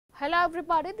Hello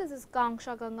everybody, this is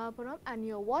Kanksha Gangapuram and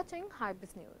you are watching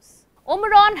Hybiz News.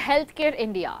 OMRON Healthcare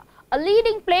India, a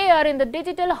leading player in the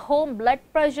digital home blood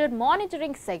pressure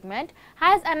monitoring segment,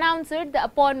 has announced the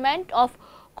appointment of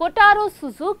Kotaro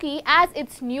Suzuki as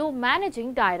its new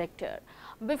managing director.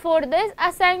 Before this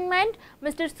assignment,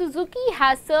 Mr. Suzuki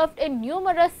has served in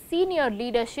numerous senior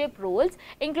leadership roles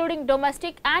including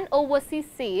domestic and overseas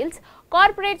sales,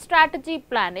 corporate strategy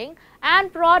planning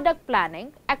and product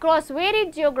planning across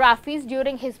varied geographies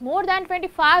during his more than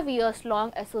 25 years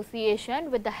long association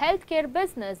with the healthcare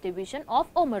business division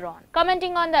of OMRON.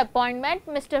 Commenting on the appointment,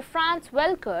 Mr. Frans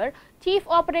Velkers, Chief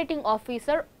Operating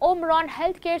Officer, OMRON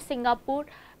Healthcare Singapore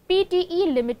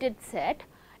Pte Limited said,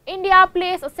 India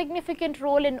plays a significant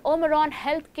role in OMRON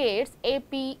Healthcare's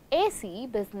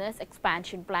APAC business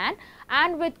expansion plan,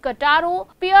 and with Kotaro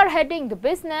spearheading the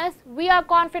business, we are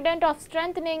confident of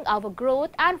strengthening our growth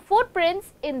and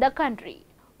footprints in the country.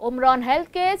 OMRON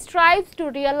Healthcare strives to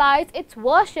realize its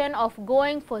version of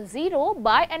going for zero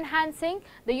by enhancing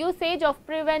the usage of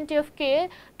preventive care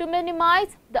to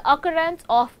minimize the occurrence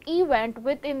of events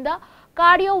within the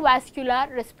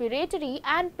cardiovascular, respiratory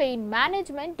and pain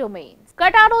management domains.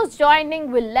 Kotaro's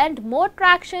joining will lend more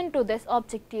traction to this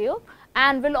objective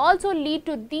and will also lead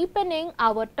to deepening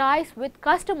our ties with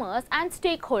customers and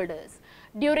stakeholders.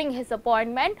 During his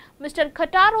appointment, Mr.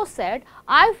 Kotaro said,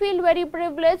 I feel very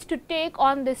privileged to take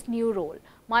on this new role.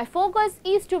 My focus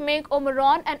is to make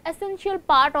OMRON an essential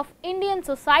part of Indian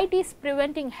society's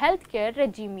preventing healthcare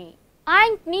regime. I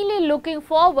am keenly looking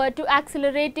forward to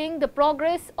accelerating the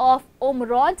progress of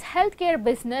OMRON's healthcare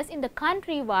business in the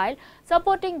country while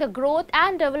supporting the growth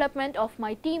and development of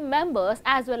my team members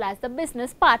as well as the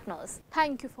business partners.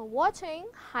 Thank you for watching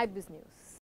Hybiz News.